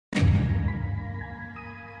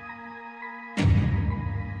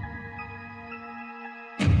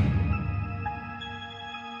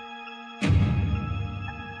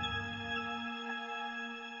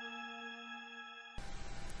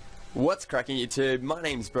What's cracking YouTube? My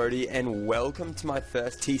name's Brodie and welcome to my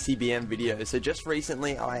first TCBM video. So just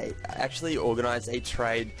recently I actually organised a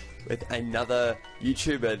trade with another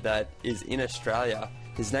YouTuber that is in Australia.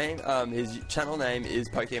 His channel name is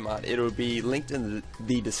PokeMart. It'll be linked in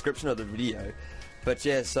the description of the video. But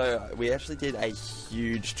yeah, so we actually did a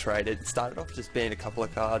huge trade. It started off just being a couple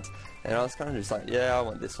of cards and I was kind of just like, yeah, I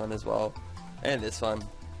want this one as well, and this one,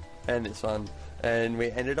 and this one. And we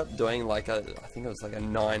ended up doing like I think it was like a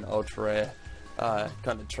 9 ultra rare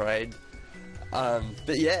kind of trade.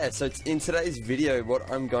 But yeah, so in today's video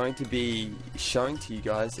what I'm going to be showing to you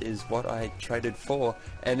guys is what I traded for,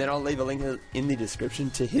 and then I'll leave a link in the description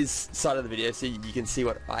to his side of the video so you can see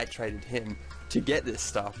what I traded him to get this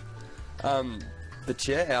stuff. But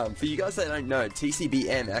yeah, for you guys that don't know,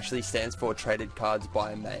 TCBM actually stands for Traded Cards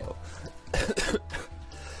by Mail.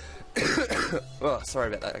 Oh, sorry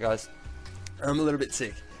about that, guys. I'm a little bit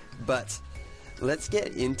sick, but let's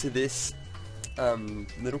get into this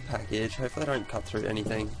little package. Hopefully I don't cut through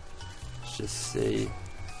anything. Let's just see.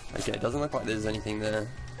 Okay, it doesn't look like there's anything there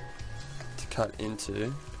to cut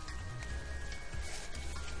into.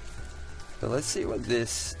 But let's see what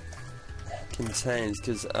this contains,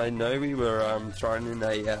 because I know we were throwing in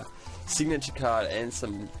a signature card and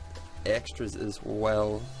some extras as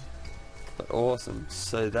well. But awesome.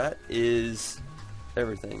 So that is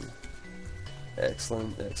everything.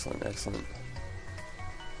 Excellent, excellent, excellent.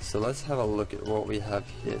 So let's have a look at what we have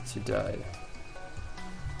here today.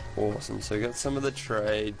 Awesome. So we got some of the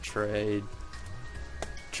trade,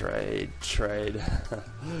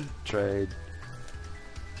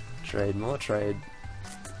 more trade.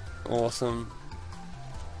 Awesome.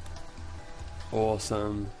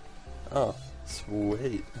 Awesome. Oh,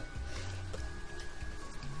 sweet.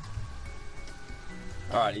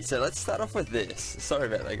 Alrighty, so let's start off with this. Sorry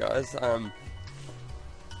about that, guys.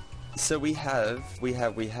 So we have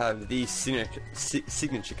the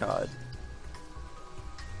signature card.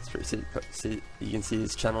 It's pretty sick. You can see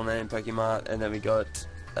his channel name, PokeMart, and then we got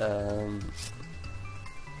I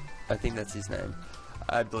think that's his name.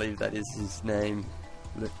 I believe that is his name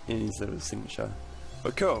in his little signature.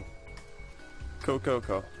 But cool. Cool.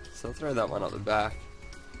 So I'll throw that one up the back.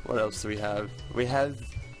 What else do we have? We have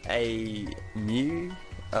a new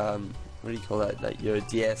what do you call that? Like your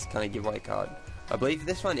DS kind of giveaway card. I believe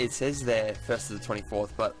this one, it says there 1st to the 24th,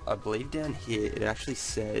 but I believe down here it actually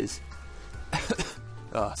says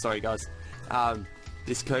oh, sorry guys,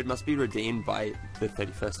 this code must be redeemed by the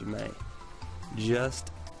 31st of May.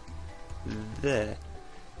 Just there.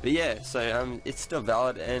 But yeah, so it's still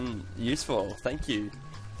valid and useful. Thank you.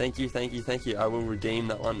 I will redeem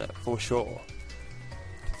that one for sure.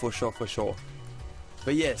 For sure.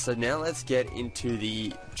 But yeah, so now let's get into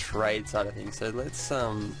the trade side of things. So let's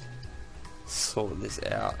sort this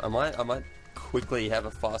out. I might quickly have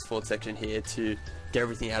a fast forward section here to get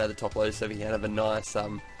everything out of the top load so we can have a nice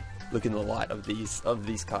look in the light of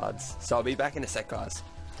these cards. So I'll be back in a sec, guys.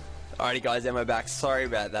 Alrighty guys, am I back? Sorry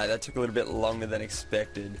about that. That took a little bit longer than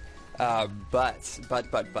expected. But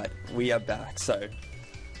we are back. So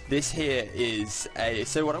this here is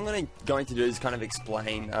so what I'm going to do is kind of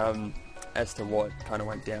explain as to what kind of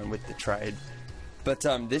went down with the trade. But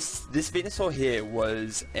this Venusaur here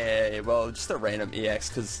was just a random EX,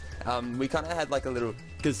 because we kind of had like a little,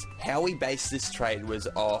 because how we based this trade was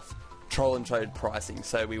off troll and trade pricing.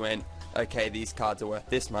 So we went, okay, these cards are worth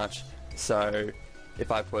this much, so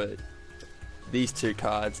if I put these two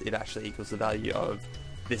cards, it actually equals the value of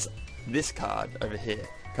this card over here,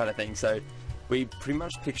 kind of thing. So we pretty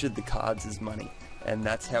much pictured the cards as money, and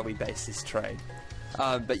that's how we based this trade.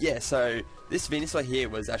 But yeah, so this Venusaur here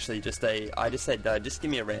was actually just I just said just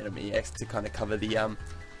give me a random EX to kind of cover the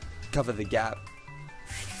gap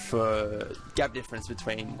difference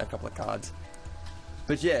between a couple of cards.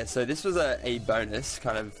 But yeah, so this was a bonus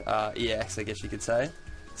kind of EX, I guess you could say.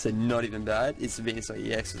 So not even bad. It's the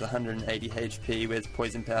Venusaur EX with 180 HP with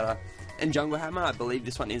Poison Powder and Jungle Hammer. I believe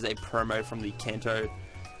this one is a promo from the Kanto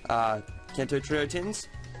Trio Tins.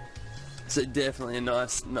 So definitely a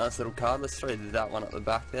nice little card. Let's throw that one up the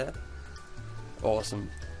back there. Awesome.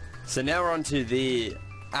 So now we're on to the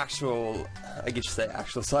actual, I guess you say,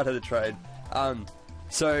 actual side of the trade.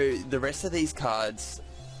 So the rest of these cards,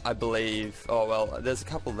 I believe, oh well, there's a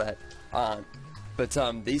couple that aren't, but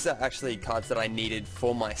these are actually cards that I needed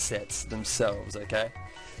for my sets themselves, okay?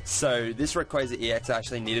 So this Rayquaza EX I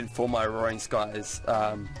actually needed for my Roaring Skies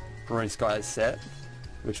set,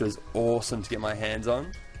 which was awesome to get my hands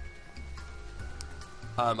on.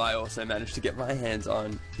 I also managed to get my hands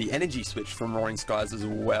on the Energy Switch from Roaring Skies as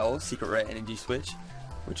well, Secret Rare Energy Switch,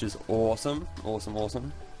 which is awesome.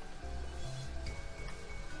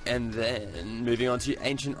 And then, moving on to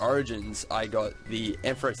Ancient Origins, I got the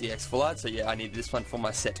Emperor's EX Full Art, so yeah, I need this one for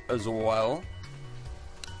my set as well.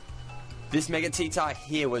 This Mega T-Tar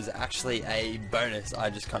here was actually a bonus I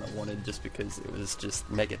just kind of wanted just because it was just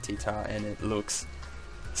Mega T-Tar and it looks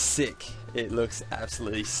sick. It looks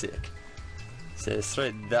absolutely sick. So let's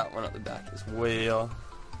throw that one up the back as well.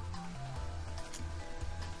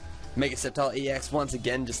 Mega Sceptile EX, once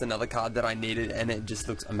again, just another card that I needed, and it just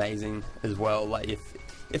looks amazing as well. Like,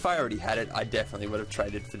 if I already had it, I definitely would have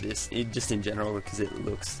traded for this, just in general, because it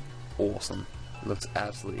looks awesome. It looks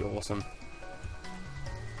absolutely awesome.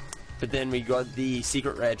 But then we got the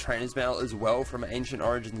Secret Rare Trainer's Mail as well from Ancient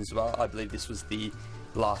Origins as well. I believe this was the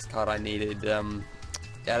last card I needed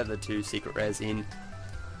out of the two Secret Rares in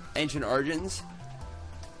Ancient Origins.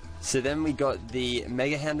 So then we got the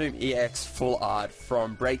Mega Houndoom EX Full Art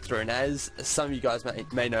from Breakthrough, and as some of you guys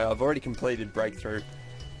may know, I've already completed Breakthrough,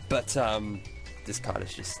 but this card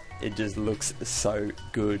is it just looks so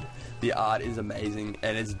good. The art is amazing,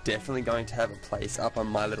 and it's definitely going to have a place up on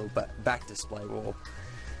my little back display wall.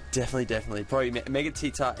 Definitely. Probably Mega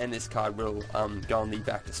T-Tar and this card will go on the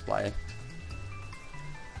back display.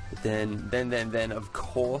 But then, of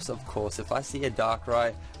course, if I see a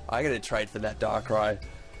Darkrai, I gotta trade for that Darkrai.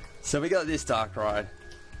 So we got this Darkrai,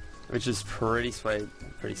 which is pretty sweet.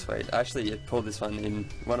 Actually, I pulled this one in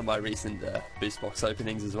one of my recent boost box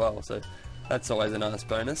openings as well, so that's always a nice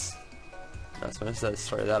bonus. So let's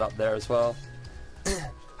throw that up there as well.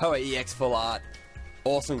 Hoa EX Full Art,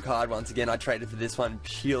 awesome card once again. I traded for this one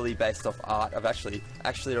purely based off art. I've actually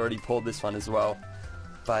already pulled this one as well,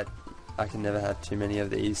 but I can never have too many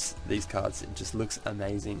of these cards. It just looks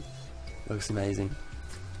amazing.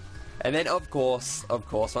 And then, of course,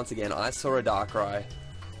 once again, I saw a Darkrai,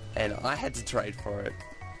 and I had to trade for it.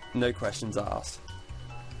 No questions asked.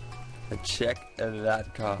 But check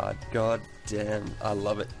that card. God damn, I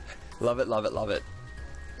love it. Love it.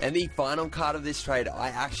 And the final card of this trade, I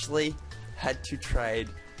actually had to trade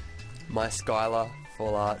my Skylar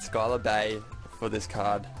Full Art, Skylar Bay, for this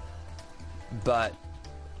card. But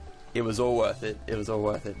it was all worth it.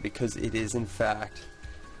 Because it is, in fact,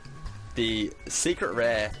 the Secret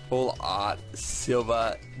Rare Full Art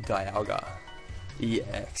Silver Dialga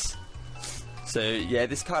EX. So yeah,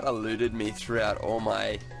 this card eluded me throughout all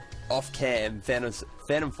my off-cam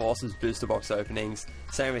Phantom Forces booster box openings.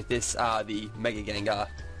 Same with this, the Mega Gengar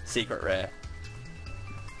Secret Rare.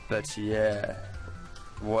 But yeah,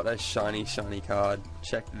 what a shiny card.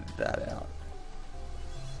 Check that out.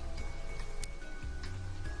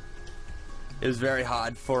 It was very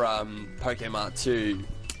hard for PokeMart to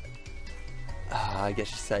I guess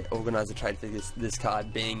you say organize a trade for this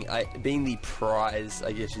card, being the prize,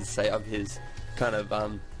 I guess you'd say, of his kind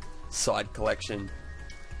of side collection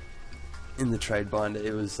in the trade binder.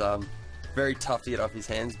 It was very tough to get off his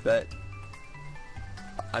hands, but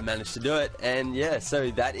I managed to do it. And yeah,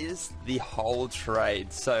 so that is the whole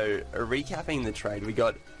trade. So recapping the trade, we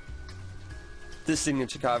got the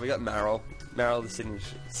signature card, we got Marill the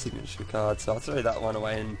signature card, so I'll throw that one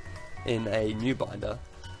away in a new binder.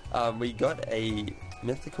 We got a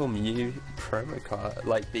Mythical Mew promo card,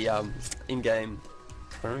 like the in-game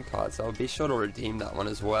promo card, so I'll be sure to redeem that one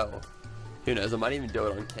as well. Who knows, I might even do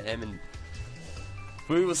it on cam, and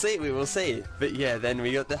we will see. But yeah, then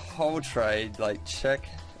we got the whole trade. Like, check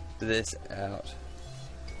this out.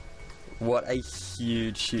 What a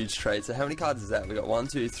huge trade. So how many cards is that? We got 1,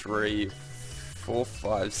 2, 3, 4,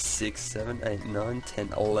 5, 6, 7, 8, 9, 10,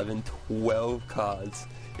 11, 12 cards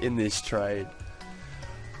in this trade.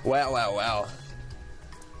 Wow.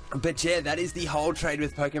 But yeah, that is the whole trade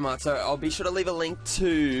with PokeMart. So I'll be sure to leave a link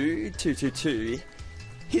to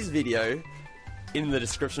his video in the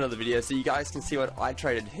description of the video, so you guys can see what I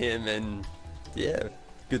traded him. And yeah,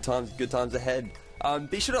 good times ahead.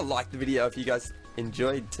 Be sure to like the video if you guys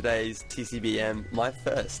enjoyed today's TCBM, my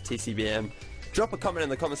first TCBM. Drop a comment in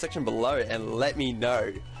the comment section below and let me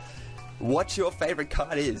know what your favorite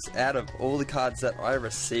card is out of all the cards that I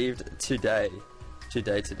received today.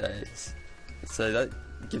 So that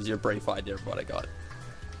gives you a brief idea of what I got.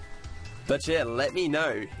 But yeah, let me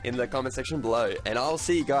know in the comment section below, and I'll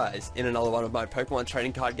see you guys in another one of my Pokemon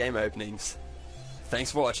trading card game openings. Thanks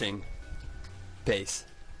for watching. Peace.